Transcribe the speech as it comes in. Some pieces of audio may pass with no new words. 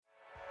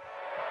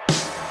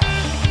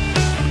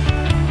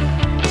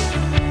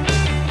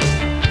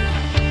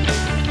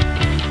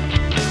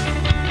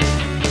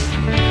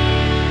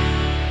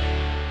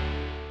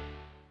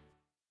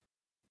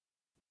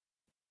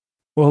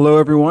Well, hello,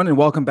 everyone, and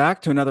welcome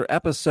back to another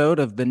episode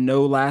of the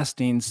No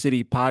Lasting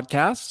City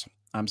podcast.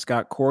 I'm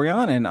Scott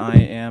Corion, and I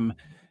am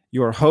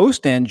your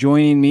host. And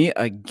joining me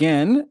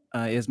again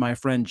is my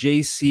friend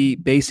J.C.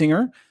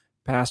 Basinger,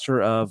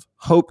 pastor of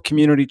Hope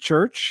Community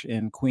Church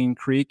in Queen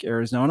Creek,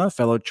 Arizona,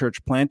 fellow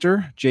church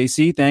planter.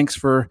 J.C., thanks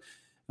for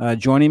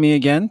joining me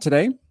again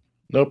today.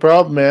 No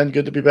problem, man.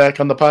 Good to be back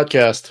on the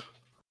podcast.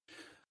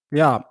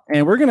 Yeah,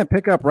 and we're going to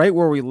pick up right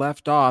where we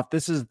left off.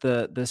 This is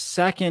the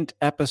second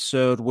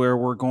episode where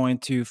we're going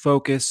to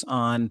focus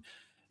on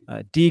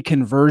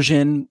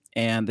deconversion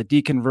and the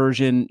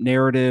deconversion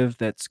narrative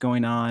that's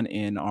going on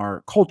in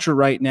our culture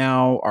right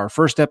now. Our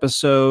first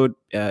episode,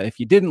 if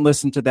you didn't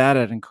listen to that,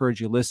 I'd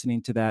encourage you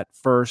listening to that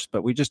first.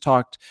 But we just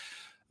talked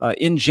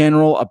in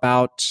general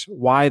about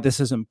why this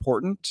is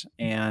important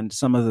and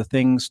some of the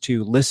things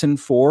to listen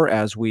for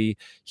as we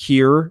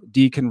hear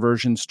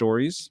deconversion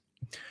stories.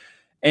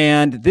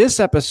 And this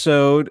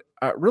episode,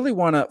 I really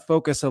want to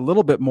focus a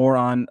little bit more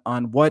on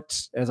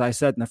what, as I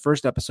said in the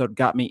first episode,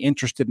 got me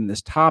interested in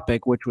this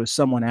topic, which was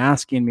someone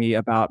asking me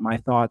about my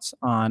thoughts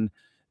on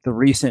the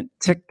recent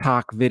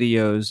TikTok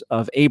videos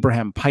of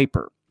Abraham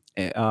Piper.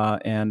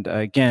 And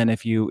again,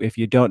 if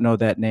you don't know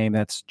that name,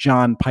 that's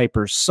John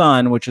Piper's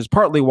son, which is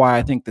partly why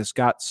I think this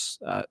got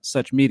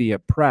such media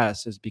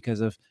press, is because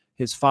of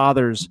his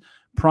father's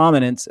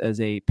prominence as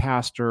a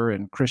pastor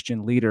and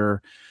Christian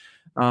leader.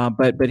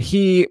 But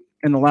he,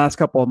 in the last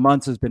couple of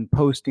months, has been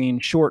posting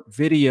short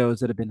videos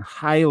that have been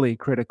highly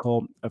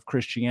critical of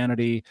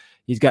Christianity.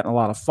 He's gotten a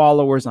lot of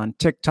followers on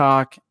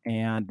TikTok,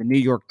 and the New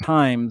York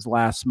Times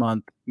last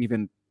month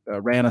even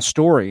ran a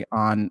story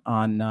on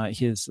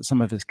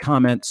some of his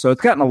comments. So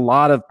it's gotten a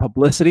lot of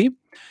publicity.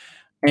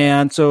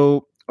 And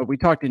so we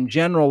talked in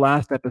general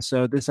last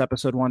episode. This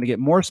episode wanted to get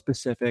more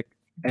specific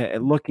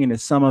at looking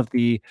at some of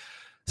the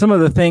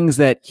things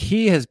that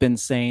he has been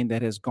saying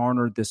that has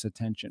garnered this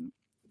attention.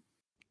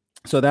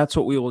 So that's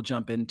what we will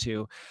jump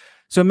into.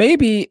 So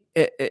maybe,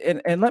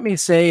 and let me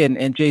say, and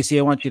JC,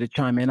 I want you to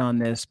chime in on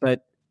this,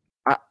 but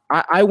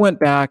I went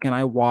back and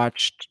I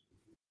watched,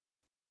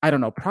 I don't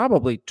know,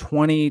 probably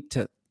 20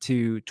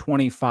 to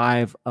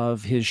 25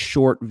 of his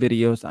short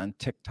videos on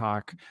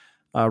TikTok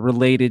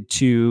related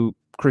to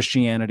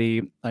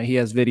Christianity. He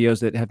has videos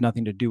that have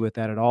nothing to do with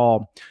that at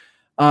all.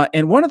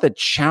 And one of the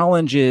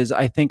challenges,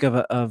 I think,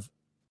 of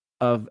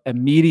a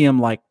medium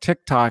like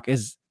TikTok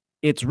is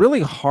it's really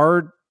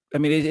hard. I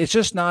mean, it's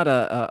just not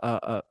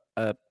a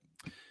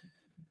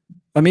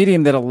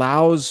medium that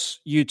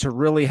allows you to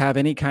really have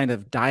any kind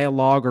of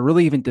dialogue or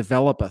really even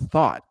develop a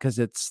thought, because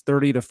it's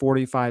 30 to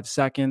 45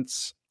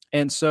 seconds.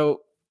 And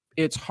so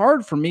it's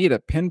hard for me to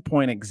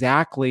pinpoint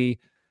exactly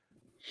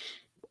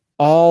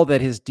all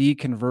that his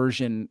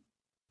deconversion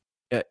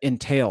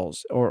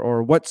entails,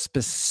 or what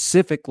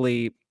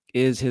specifically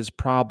is his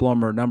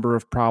problem or number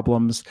of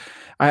problems.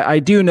 I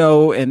do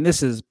know, and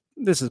this is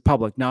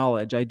public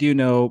knowledge, I do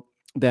know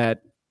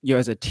that,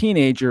 as a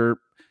teenager,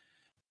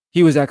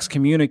 he was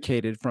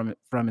excommunicated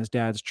from his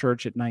dad's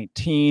church at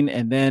 19,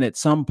 and then at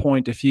some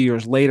point a few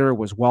years later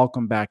was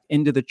welcomed back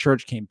into the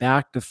church, came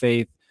back to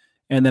faith,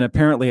 and then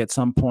apparently at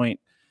some point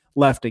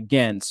left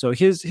again. So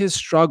his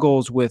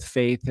struggles with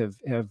faith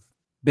have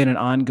been an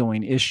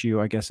ongoing issue,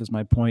 I guess, is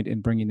my point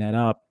in bringing that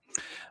up.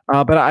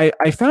 But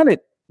I found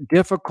it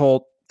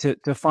difficult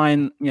to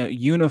find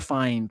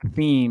unifying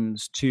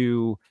themes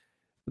to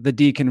the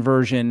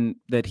deconversion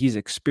that he's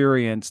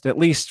experienced, at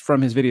least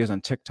from his videos on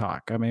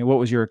TikTok. I mean, what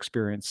was your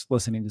experience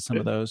listening to some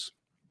of those?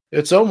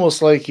 It's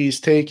almost like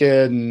he's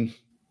taken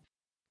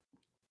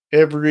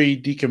every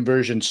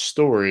deconversion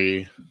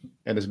story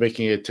and is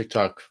making a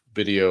TikTok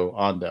video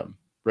on them,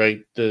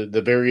 right?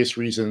 The various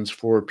reasons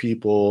for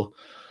people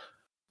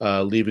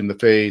leaving the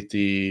faith,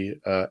 the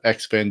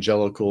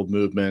evangelical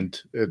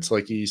movement. It's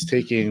like he's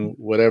taking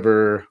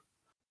whatever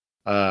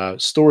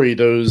story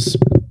those,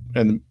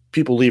 and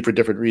people leave for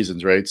different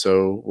reasons, right?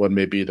 So one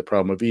may be the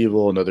problem of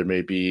evil, another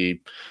may be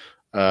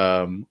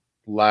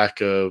lack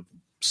of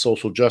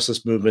social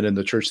justice movement in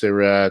the church they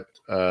were at,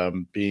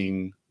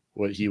 being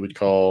what he would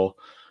call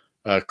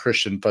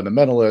Christian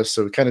fundamentalists.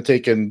 So kind of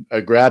taken a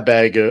grab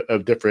bag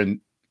of different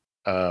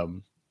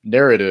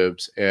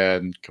narratives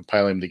and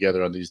compiling them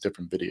together on these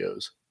different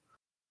videos.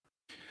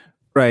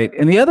 Right.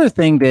 And the other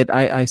thing that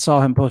I saw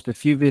him post a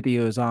few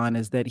videos on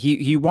is that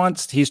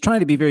he's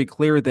trying to be very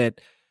clear that,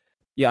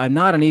 yeah, I'm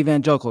not an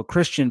evangelical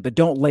Christian, but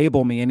don't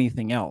label me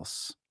anything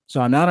else.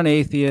 So I'm not an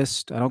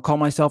atheist. I don't call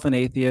myself an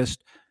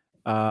atheist.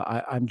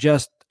 I'm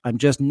just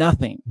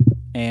nothing,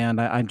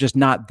 and I'm just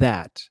not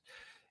that.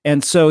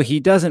 And so he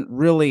doesn't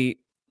really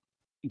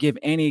give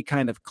any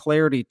kind of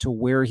clarity to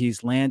where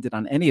he's landed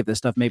on any of this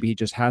stuff. Maybe he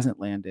just hasn't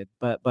landed,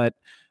 but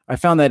I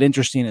found that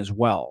interesting as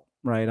well.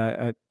 Right.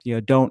 I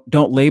don't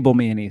label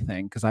me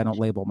anything, because I don't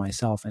label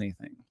myself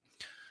anything.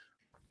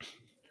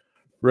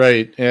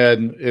 Right.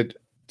 And it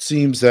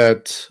seems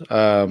that,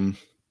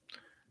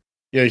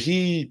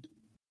 he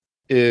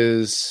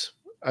is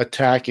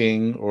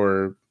attacking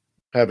or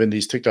having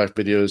these TikTok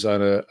videos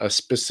on a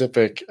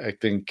specific, I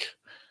think,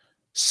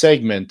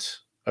 segment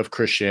of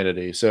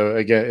Christianity. So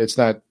again, it's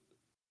not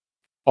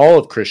all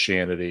of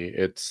Christianity.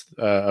 It's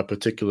a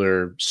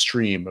particular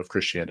stream of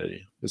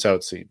Christianity. Is how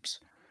it seems.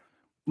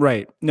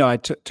 Right. No, I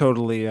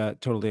totally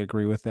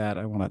agree with that.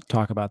 I want to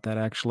talk about that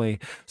actually.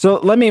 So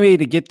let me maybe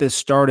to get this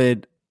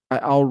started,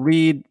 I'll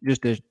read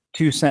just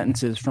two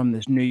sentences from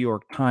this New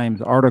York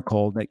Times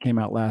article that came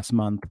out last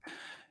month,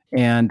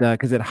 and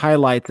because it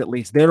highlights at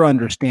least their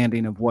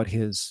understanding of what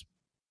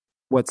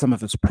some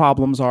of his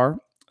problems are.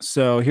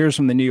 So here's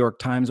from the New York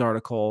Times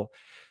article.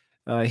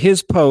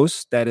 His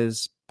post, that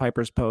is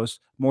Piper's post,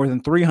 more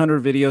than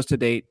 300 videos to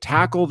date,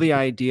 tackle the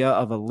idea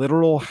of a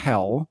literal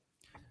hell.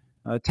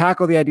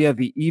 Tackle the idea of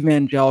the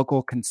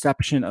evangelical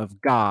conception of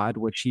God,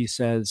 which he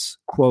says,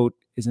 quote,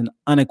 is an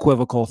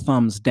unequivocal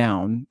thumbs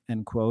down,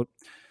 end quote,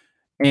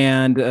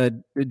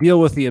 and deal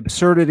with the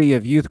absurdity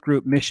of youth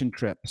group mission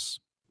trips,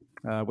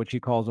 which he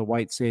calls a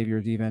white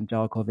savior's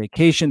evangelical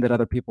vacation that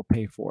other people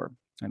pay for,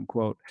 end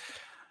quote.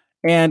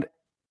 And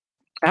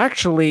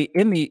actually,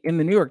 in the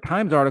New York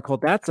Times article,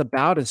 that's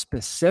about as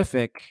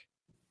specific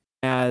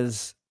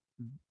as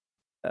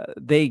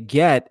they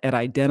get at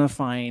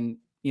identifying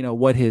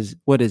what his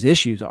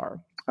issues are.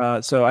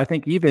 So I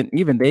think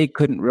even they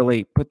couldn't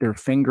really put their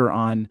finger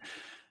on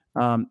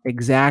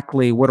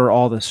exactly what are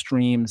all the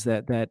streams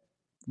that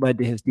led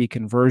to his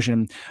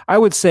deconversion. I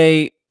would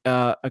say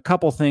a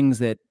couple things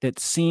that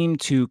seem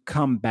to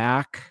come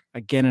back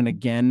again and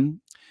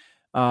again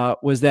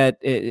was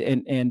that,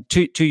 and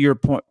to your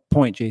point,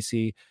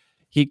 JC,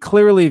 he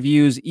clearly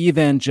views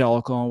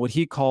evangelical and what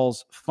he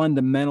calls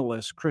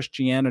fundamentalist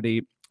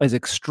Christianity as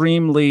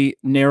extremely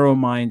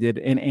narrow-minded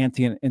and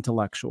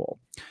anti-intellectual.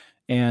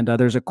 And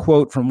there's a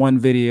quote from one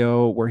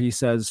video where he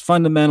says,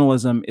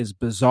 fundamentalism is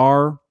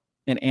bizarre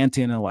and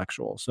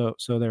anti-intellectual.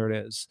 So there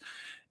it is.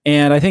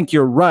 And I think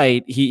you're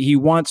right. He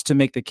wants to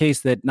make the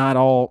case that not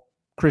all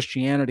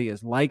Christianity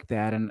is like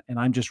that. And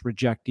I'm just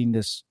rejecting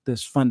this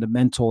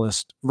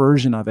fundamentalist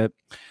version of it.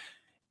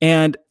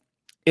 And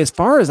as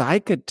far as I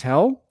could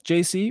tell,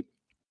 JC,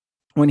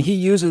 when he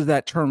uses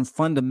that term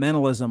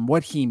fundamentalism,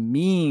 what he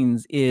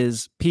means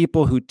is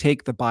people who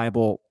take the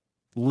Bible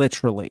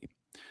literally.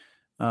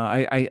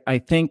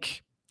 I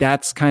think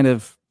that's kind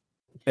of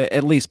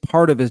at least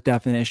part of his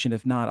definition,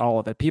 if not all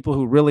of it. People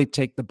who really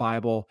take the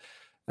Bible,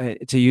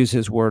 to use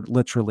his word,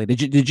 literally.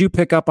 Did you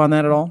pick up on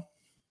that at all?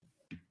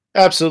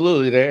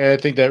 Absolutely. I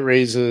think that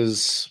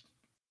raises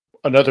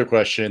another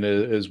question: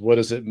 is what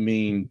does it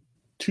mean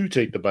to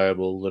take the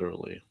Bible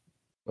literally?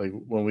 Like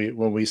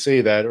when we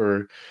say that,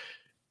 or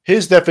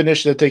his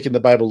definition of taking the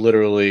Bible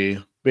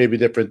literally may be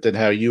different than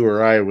how you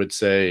or I would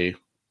say,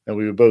 and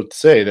we would both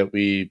say that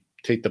we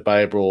take the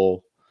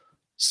Bible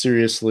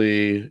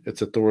seriously,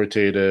 it's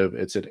authoritative,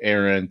 it's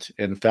inerrant,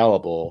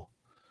 infallible.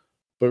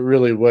 But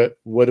really, what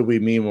do we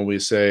mean when we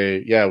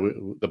say,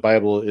 the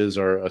Bible is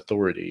our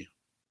authority?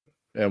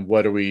 And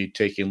what are we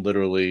taking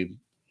literally?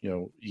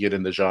 You get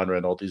in the genre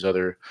and all these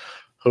other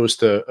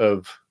host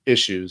of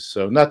issues.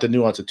 So not to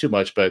nuance it too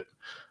much, but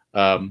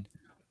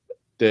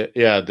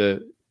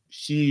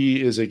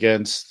he is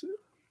against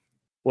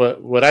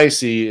what I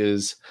see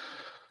is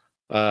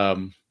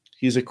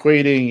he's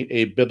equating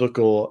a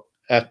biblical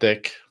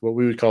ethic, what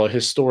we would call a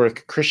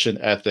historic Christian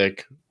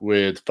ethic,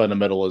 with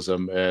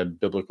fundamentalism and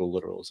biblical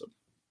literalism.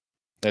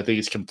 I think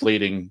he's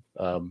conflating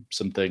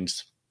some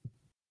things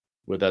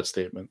with that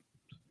statement.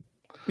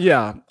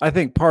 Yeah, I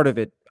think part of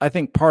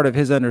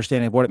his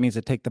understanding of what it means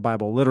to take the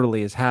Bible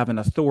literally is have an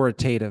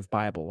authoritative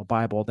Bible, a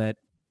Bible that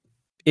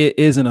it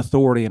is an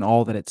authority in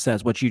all that it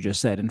says, what you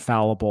just said,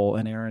 infallible,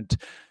 inerrant.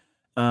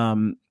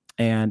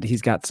 And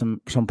he's got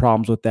some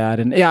problems with that.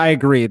 And yeah, I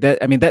agree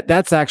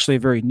that's actually a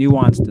very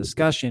nuanced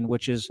discussion,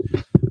 which is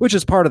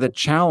part of the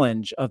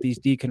challenge of these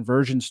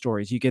deconversion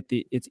stories.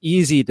 It's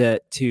easy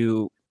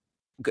to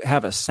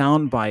have a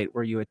soundbite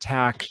where you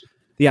attack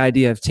the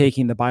idea of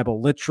taking the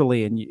Bible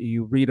literally, and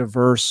you read a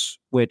verse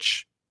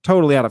which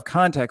totally out of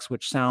context,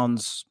 which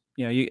sounds,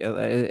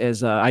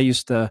 as I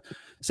used to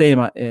say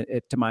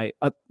to my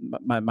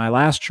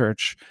last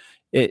church,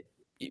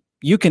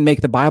 you can make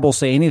the Bible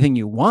say anything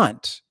you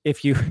want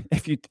if you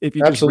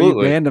just read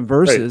random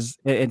verses,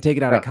 right, and take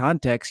it out of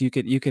context. You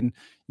can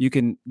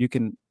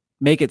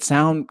make it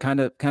sound kind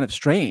of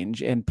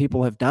strange, and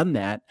people have done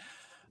that.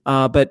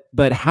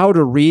 But how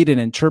to read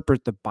and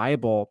interpret the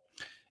Bible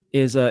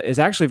is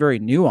actually very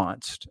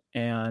nuanced,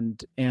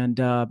 and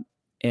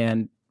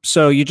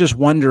so you just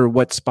wonder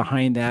what's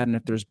behind that, and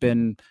if there's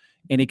been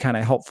any kind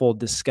of helpful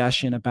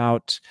discussion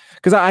about,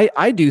 because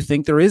I do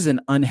think there is an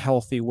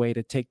unhealthy way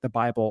to take the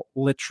Bible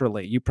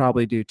literally. You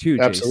probably do too,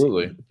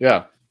 Absolutely. JC.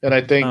 Yeah. And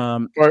I think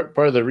part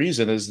of the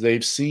reason is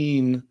they've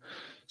seen,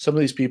 some of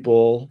these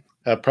people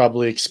have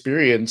probably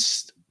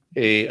experienced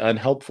a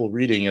unhelpful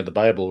reading of the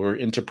Bible or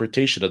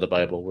interpretation of the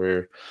Bible,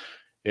 where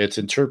it's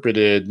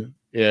interpreted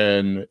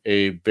in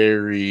a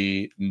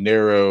very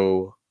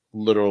narrow,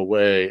 literal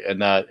way and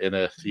not in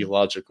a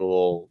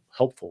theological,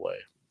 helpful way.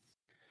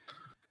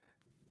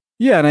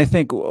 Yeah, and I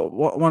think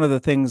one of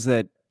the things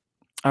that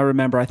I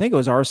remember, I think it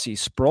was R.C.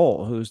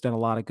 Sproul, who's done a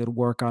lot of good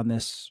work on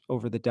this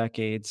over the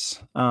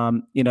decades.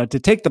 To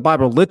take the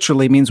Bible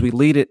literally means we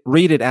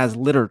read it as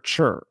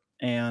literature.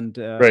 and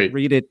Right.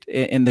 read it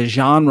in the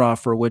genre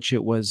for which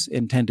it was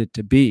intended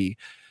to be.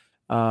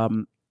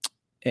 Um,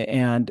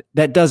 and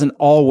that doesn't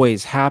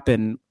always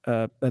happen.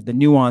 The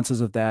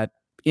nuances of that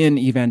in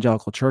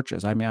evangelical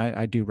churches. I mean,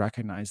 I do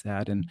recognize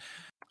that. And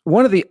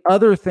one of the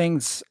other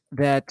things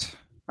that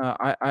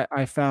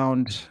I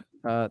found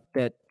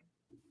that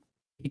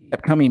he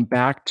kept coming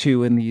back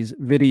to in these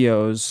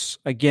videos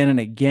again and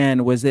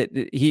again was that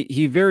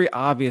he very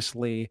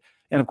obviously,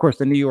 and of course,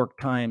 the New York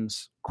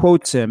Times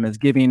quotes him as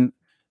giving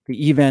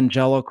the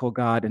evangelical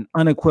God an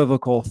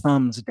unequivocal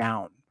thumbs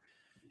down.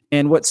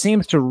 And what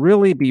seems to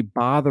really be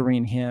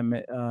bothering him,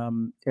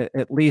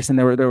 at least, and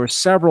there were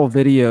several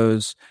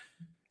videos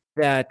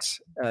that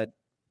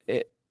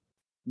it,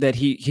 that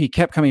he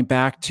kept coming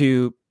back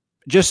to,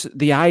 just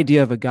the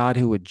idea of a God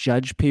who would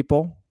judge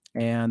people,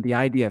 and the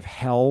idea of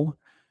hell,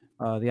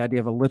 the idea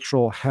of a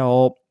literal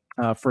hell.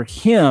 For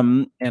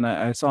him, and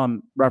I saw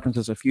him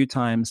references a few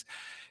times,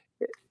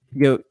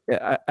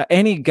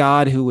 any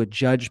God who would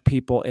judge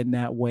people in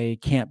that way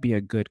can't be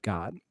a good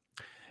God.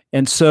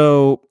 And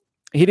so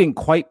he didn't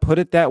quite put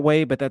it that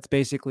way, but that's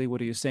basically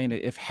what he was saying.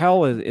 If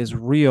hell is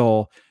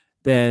real,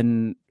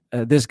 then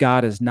this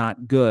God is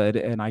not good,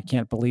 and I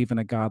can't believe in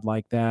a God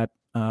like that.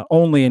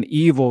 Only an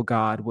evil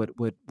God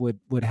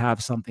would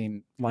have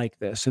something like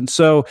this. And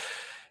so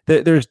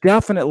there's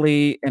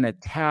definitely an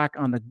attack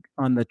on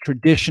the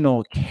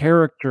traditional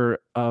character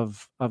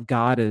of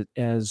God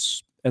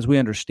as we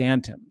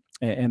understand him,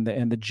 and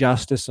the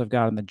justice of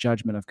God and the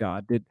judgment of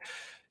God. Did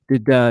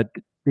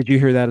did you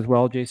hear that as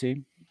well,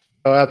 JC?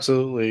 Oh,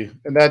 absolutely.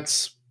 And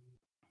that's,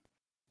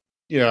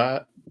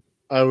 I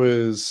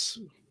was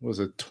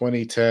it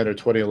 2010 or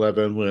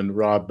 2011 when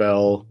Rob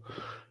Bell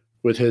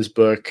with his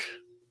book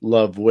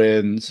Love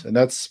Wins, and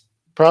that's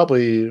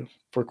probably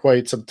for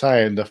quite some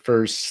time the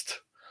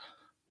first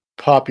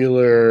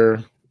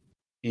popular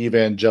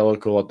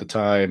evangelical at the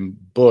time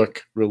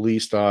book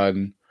released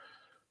on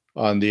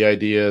the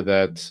idea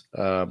that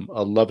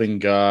a loving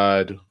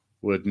God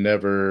would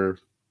never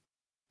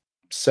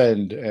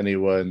send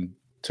anyone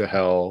to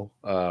hell,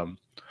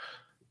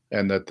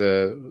 and that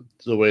the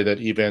way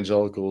that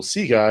evangelicals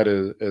see God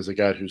is a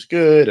God who's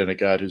good and a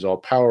God who's all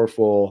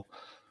powerful.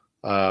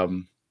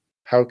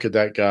 How could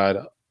that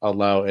God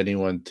allow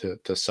anyone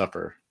to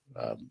suffer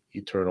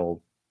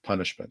eternal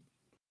punishment?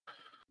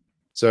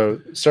 So,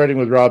 starting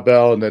with Rob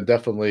Bell, and then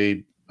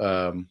definitely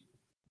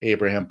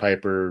Abraham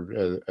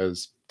Piper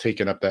has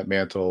taken up that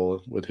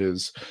mantle with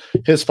his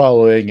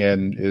following,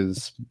 and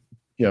is,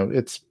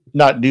 it's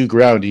not new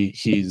ground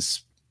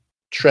he's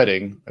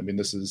treading. I mean,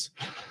 this is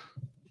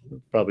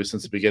probably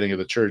since the beginning of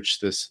the church.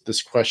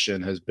 This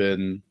question has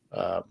been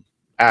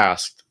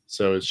asked,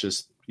 so it's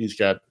just he's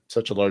got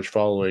such a large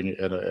following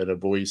and a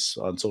voice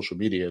on social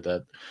media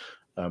that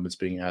it's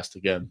being asked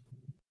again.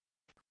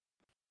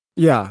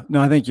 Yeah, no,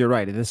 I think you're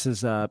right. This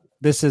is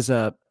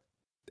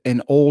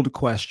an old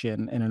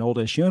question and an old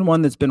issue, and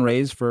one that's been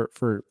raised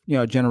for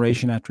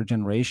generation after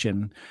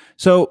generation.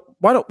 So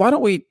why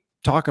don't we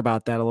talk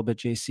about that a little bit,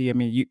 JC? I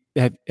mean,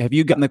 have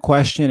you gotten the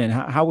question, and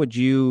how would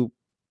you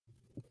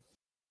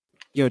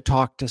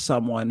talk to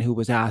someone who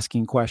was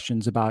asking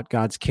questions about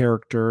God's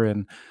character,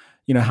 and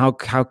how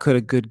could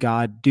a good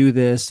God do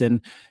this?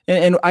 And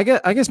I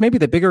guess maybe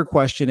the bigger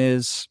question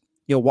is,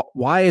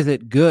 why is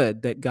it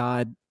good that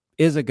God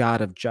is a God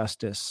of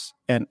justice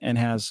and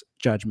has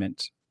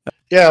judgment?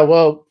 Yeah,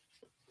 well,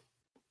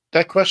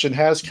 that question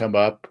has come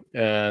up,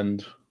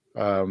 and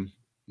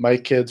my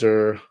kids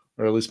are,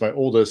 or at least my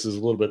oldest is a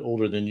little bit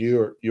older than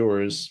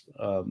yours.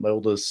 My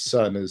oldest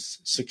son is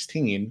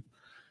 16.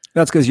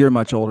 That's because you're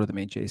much older than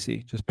me,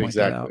 JC. Just point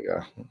that Exactly.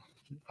 out.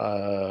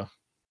 Yeah. I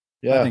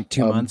Yeah. think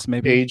 2 months,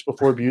 maybe. Age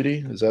before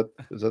beauty. Is that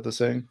the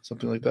saying?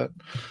 Something like that.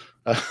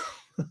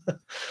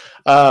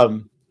 Uh,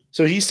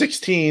 so he's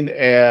 16,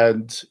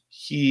 and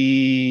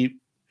he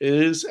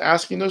is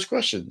asking those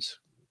questions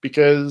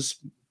because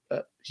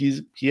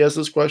he has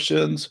those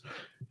questions.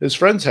 His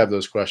friends have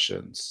those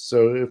questions.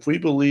 So if we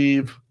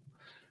believe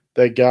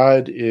that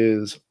God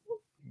is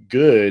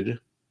good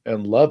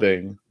and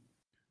loving,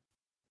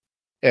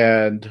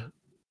 and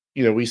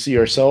we see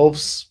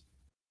ourselves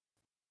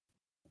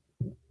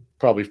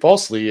probably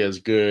falsely as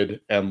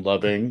good and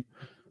loving,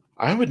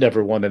 I would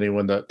never want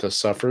anyone to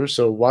suffer.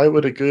 So why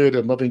would a good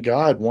and loving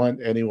God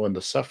want anyone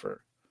to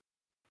suffer?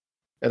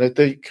 And I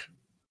think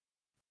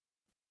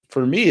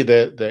for me,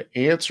 the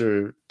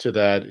answer to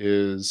that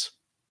is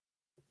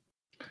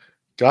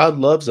God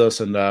loves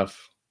us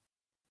enough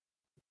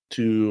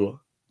to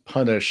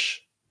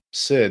punish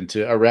sin,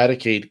 to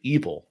eradicate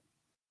evil,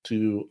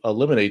 to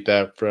eliminate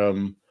that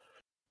from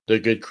the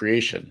good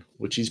creation,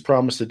 which he's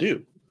promised to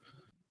do.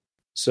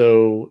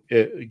 So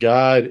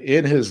God,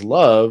 in his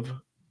love,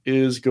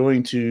 is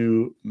going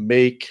to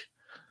make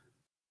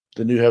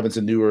the new heavens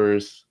and new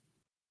earth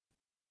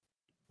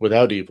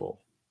without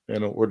evil. And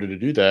in order to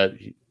do that,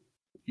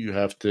 you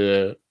have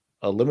to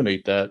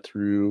eliminate that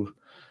through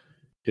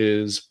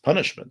his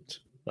punishment.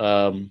 What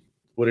are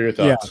your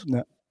Yeah. thoughts?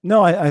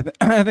 No, I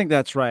think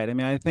that's right. I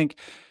mean, I think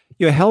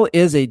hell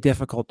is a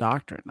difficult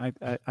doctrine.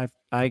 I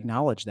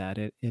acknowledge that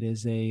it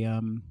is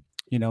a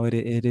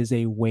it is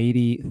a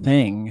weighty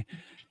thing,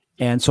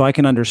 and so I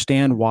can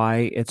understand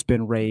why it's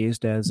been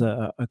raised as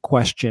a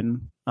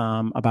question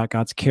about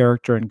God's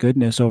character and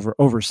goodness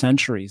over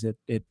centuries.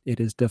 It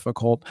is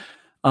difficult,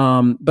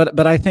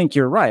 but I think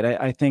you're right.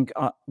 I think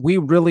we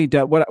really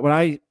do. What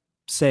I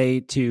say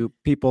to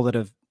people that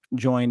have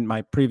joined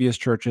my previous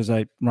churches,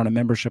 I run a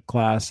membership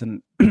class,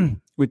 and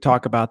we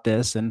talk about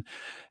this, and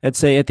I'd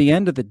say at the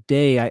end of the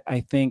day,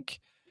 I think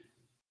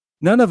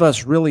none of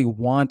us really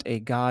want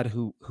a God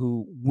who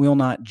will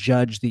not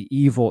judge the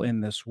evil in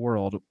this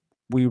world.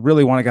 We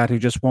really want a God who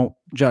just won't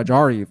judge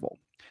our evil.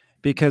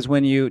 Because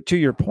when you, to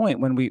your point,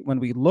 when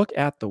we look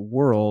at the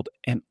world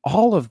and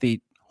all of the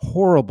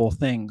horrible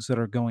things that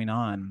are going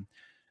on,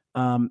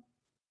 um,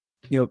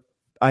 you know,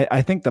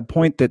 I think the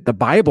point that the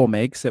Bible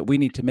makes that we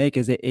need to make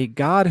is a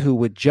God who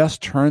would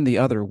just turn the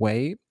other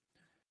way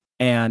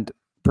and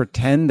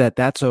pretend that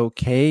that's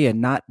okay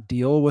and not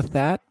deal with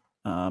that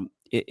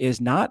is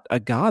not a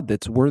God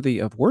that's worthy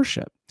of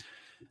worship.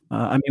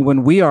 I mean,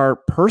 when we are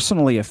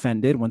personally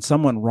offended, when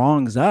someone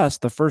wrongs us,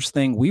 the first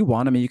thing we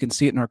want, I mean, you can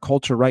see it in our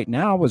culture right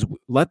now, is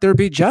let there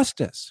be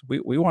justice.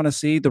 We want to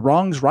see the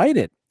wrongs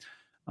righted.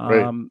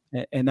 Right.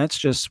 And that's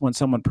just when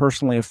someone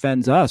personally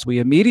offends us, we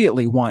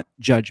immediately want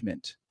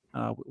judgment.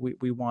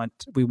 We want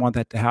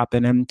that to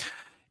happen.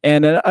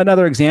 And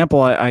another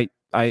example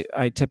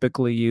I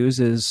typically use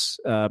is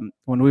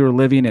when we were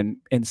living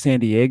in San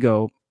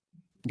Diego.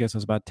 I guess it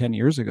was about 10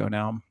 years ago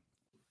now.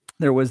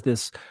 There was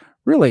this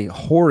really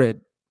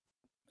horrid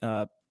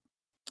uh,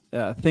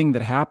 thing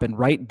that happened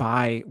right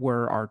by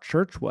where our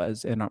church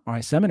was and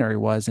my seminary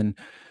was in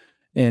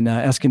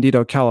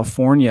Escondido,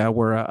 California,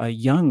 where a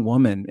young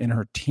woman in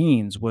her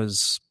teens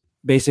was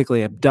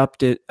basically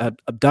abducted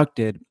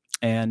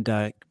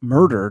and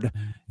murdered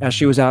as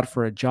she was out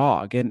for a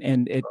jog.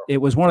 And it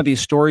was one of these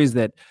stories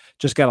that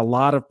just got a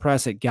lot of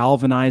press. It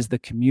galvanized the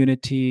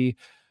community,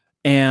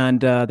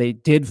 and they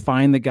did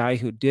find the guy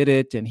who did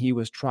it, and he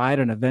was tried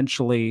and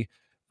eventually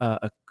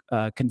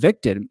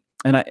convicted.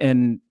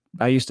 And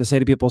I used to say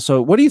to people,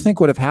 so what do you think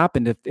would have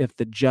happened if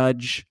the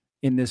judge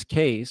in this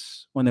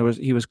case, when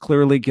he was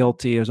clearly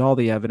guilty, there's all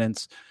the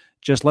evidence,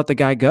 just let the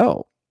guy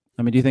go?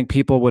 I mean, do you think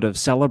people would have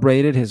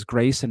celebrated his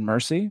grace and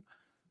mercy?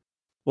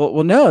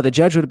 Well, no. The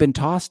judge would have been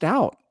tossed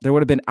out. There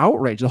would have been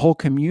outrage. The whole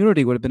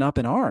community would have been up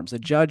in arms. A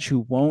judge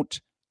who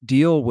won't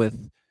deal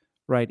with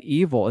right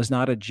evil is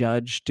not a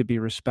judge to be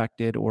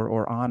respected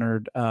or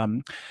honored.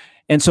 And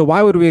so,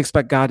 why would we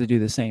expect God to do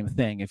the same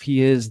thing if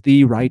He is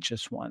the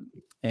righteous one?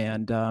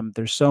 And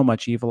there's so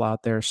much evil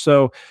out there.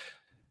 So,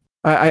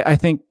 I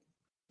think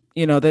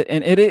that,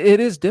 and it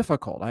is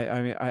difficult.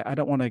 I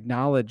don't want to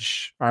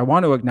acknowledge, or I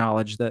want to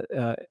acknowledge that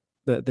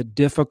the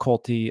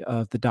difficulty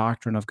of the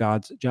doctrine of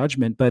God's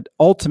judgment, but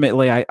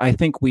ultimately, I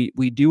think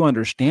we do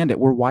understand it.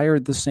 We're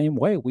wired the same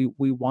way.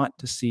 We want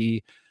to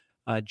see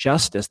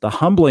justice. The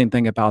humbling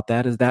thing about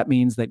that is that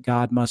means that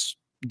God must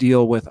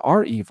deal with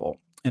our evil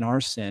and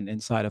our sin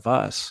inside of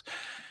us,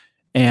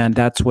 and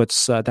that's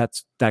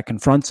that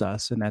confronts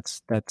us, and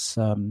that's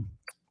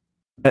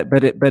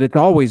but it's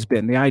always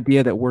been the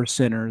idea that we're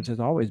sinners has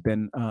always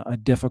been a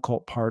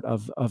difficult part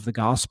of the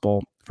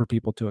gospel for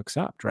people to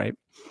accept, right?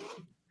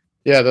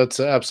 Yeah, that's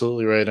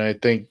absolutely right. And I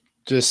think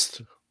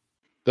just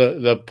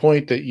the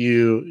point that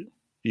you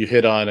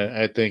hit on,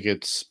 I think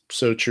it's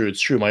so true.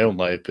 It's true in my own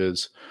life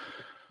is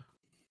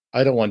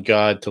I don't want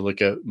God to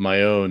look at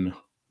my own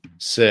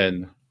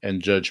sin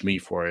and judge me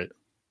for it.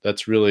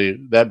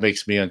 That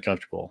makes me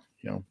uncomfortable.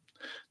 I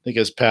think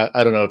as Pat,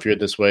 I don't know if you're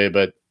this way,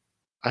 but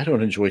I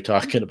don't enjoy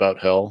talking about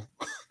hell.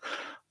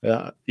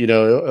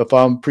 If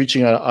I'm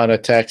preaching on a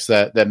text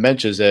that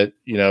mentions it,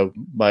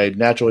 my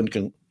natural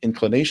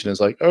inclination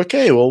is like,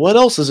 okay, well, what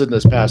else is in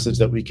this passage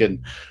that we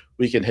can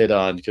hit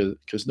on?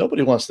 Because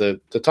nobody wants to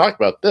talk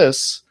about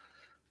this,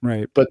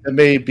 Right. but it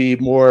may be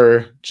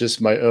more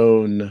just my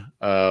own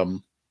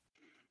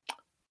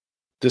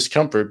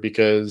discomfort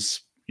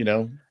because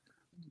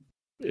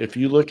if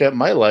you look at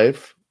my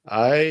life,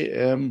 I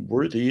am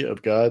worthy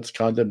of God's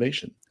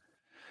condemnation.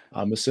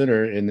 I'm a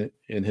sinner in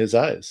His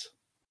eyes.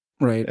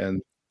 Right.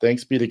 And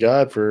thanks be to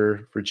God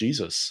for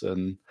Jesus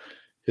and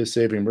His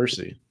saving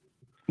mercy.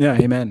 Yeah.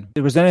 Amen.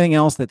 Was there anything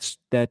else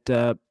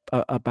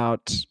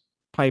about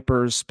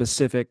Piper's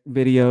specific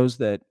videos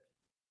that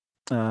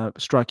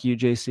struck you,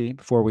 JC,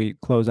 before we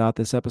close out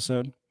this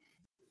episode?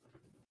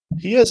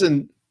 He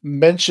hasn't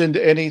mentioned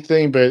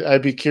anything, but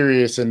I'd be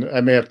curious, and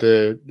I may have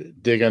to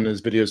dig on his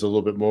videos a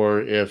little bit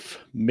more, if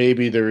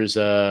maybe there's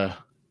a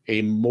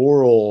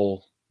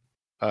moral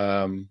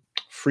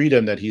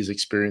freedom that he's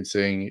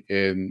experiencing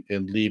in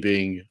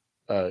leaving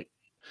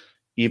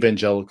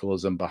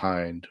evangelicalism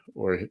behind,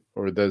 or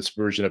this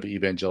version of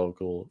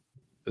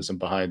evangelicalism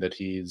behind that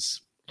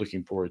he's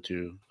looking forward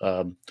to.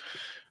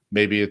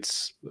 Maybe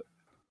it's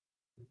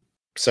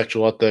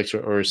sexual ethics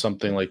or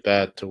something like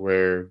that, to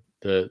where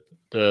the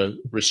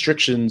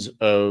restrictions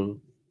of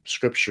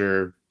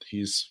Scripture,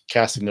 he's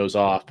casting those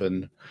off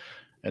and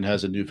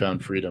has a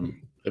newfound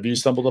freedom. Have you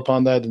stumbled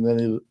upon that in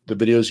any of the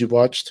videos you've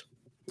watched?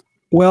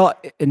 Well,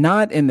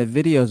 not in the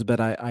videos, but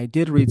I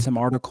did read some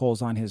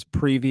articles on his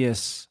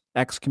previous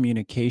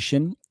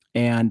excommunication,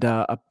 and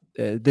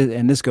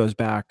and this goes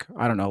back,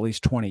 I don't know, at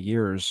least 20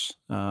 years.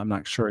 I'm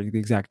not sure the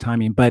exact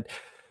timing,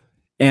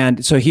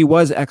 and so he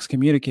was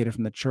excommunicated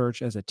from the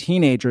church as a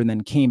teenager and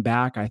then came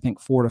back, I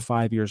think, 4 to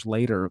 5 years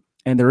later.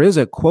 And there is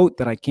a quote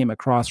that I came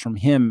across from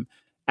him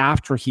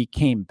after he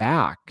came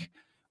back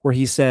where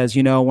he says,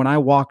 when I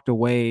walked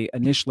away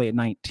initially at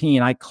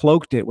 19, I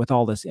cloaked it with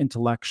all this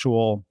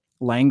intellectual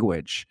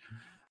language.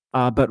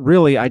 But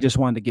really, I just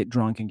wanted to get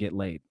drunk and get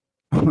laid.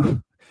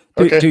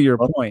 To your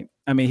point,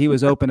 I mean, he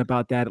was open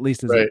about that, at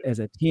least as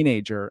a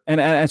teenager.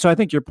 And so I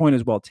think your point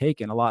is well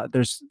taken.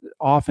 There's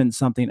often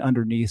something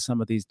underneath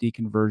some of these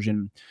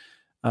deconversion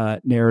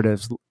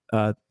narratives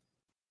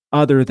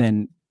other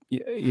than,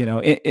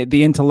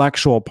 the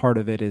intellectual part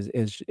of it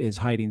is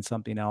hiding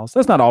something else.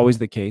 That's not always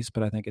the case,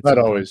 but I think it's not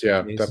always.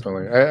 Yeah,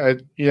 definitely.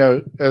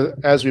 I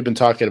as we've been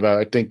talking about,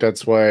 I think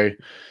that's why,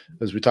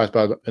 as we talked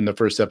about in the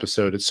first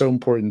episode, it's so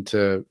important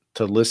to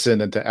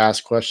listen and to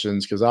ask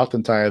questions, because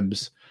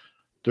oftentimes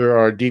there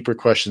are deeper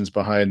questions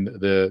behind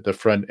the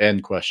front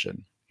end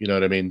question. You know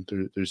what I mean?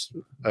 There's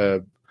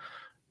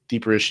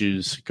deeper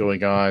issues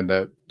going on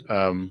that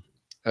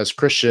as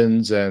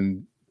Christians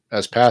and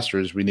as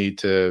pastors, we need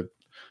to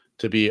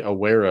be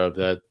aware of,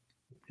 that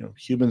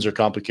humans are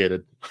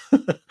complicated.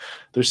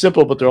 They're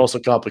simple, but they're also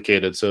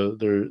complicated. So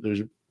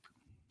there's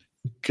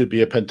could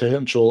be a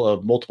potential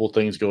of multiple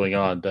things going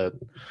on that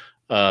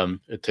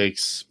it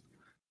takes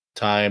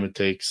time, it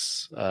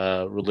takes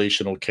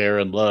relational care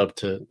and love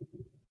to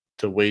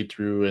wade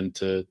through and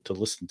to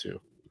listen to.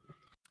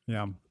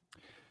 Yeah.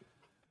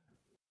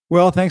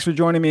 Well, thanks for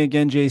joining me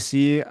again,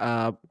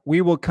 JC.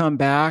 We will come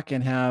back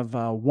and have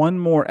one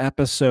more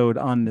episode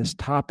on this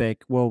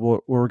topic.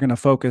 We're going to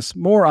focus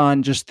more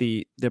on just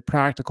the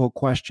practical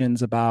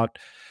questions about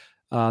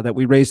that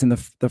we raised in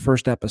the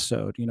first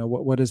episode.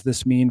 What does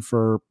this mean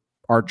for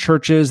our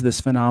churches, this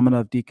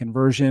phenomena of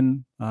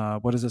deconversion?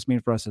 What does this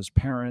mean for us as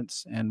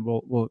parents? And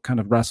we'll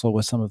kind of wrestle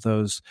with some of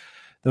those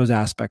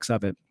aspects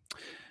of it.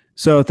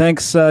 So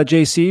thanks,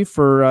 JC,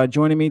 for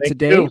joining me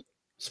today. You.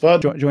 It's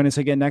fun. Join us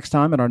again next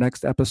time in our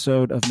next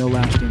episode of No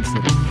Lasting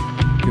City.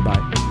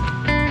 Goodbye.